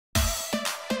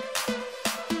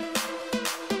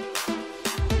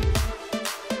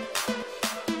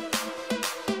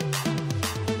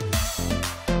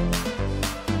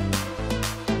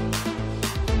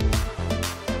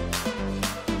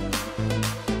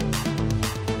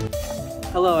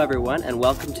Hello everyone and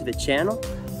welcome to the channel.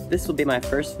 This will be my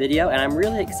first video and I'm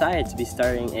really excited to be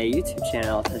starting a YouTube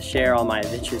channel to share all my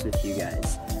adventures with you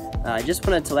guys. I just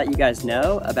wanted to let you guys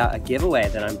know about a giveaway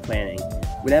that I'm planning.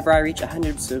 Whenever I reach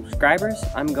 100 subscribers,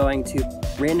 I'm going to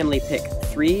randomly pick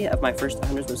 3 of my first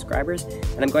 100 subscribers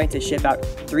and I'm going to ship out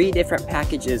 3 different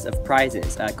packages of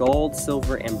prizes, gold,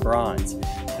 silver, and bronze.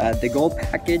 The gold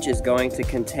package is going to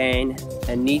contain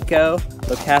a Nico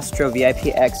Locastro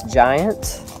VIPX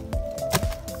Giant,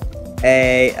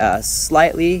 a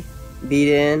slightly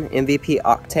beaten MVP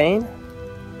Octane,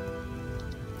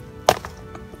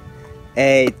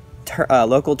 a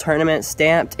local tournament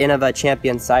stamped Innova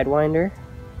Champion Sidewinder,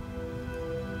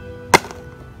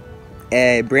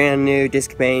 a brand new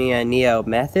Discmania Neo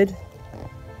Method,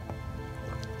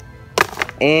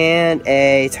 and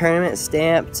a tournament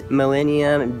stamped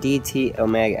Millennium DT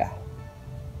Omega.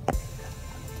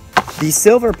 The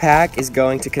silver pack is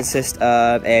going to consist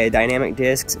of a Dynamic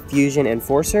Discs Fuzion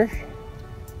Enforcer,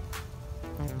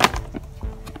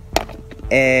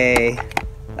 a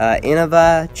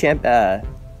Innova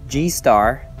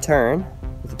Gstar Tern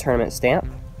with a tournament stamp,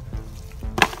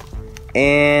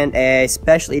 and a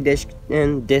special edition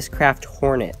Discraft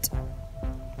Hornet.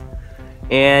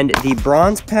 And the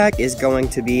bronze pack is going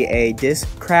to be a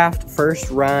Discraft First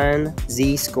Run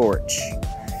Z Scorch.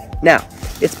 Now,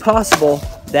 it's possible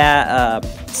that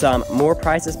some more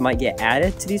prizes might get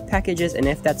added to these packages, and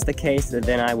if that's the case,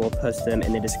 then I will post them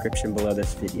in the description below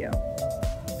this video.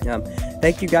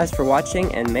 Thank you guys for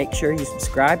watching, and make sure you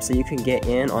subscribe so you can get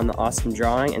in on the awesome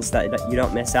drawing and so that you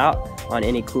don't miss out on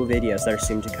any cool videos that are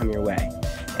soon to come your way.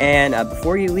 And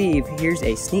before you leave, here's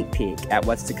a sneak peek at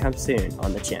what's to come soon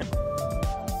on the channel.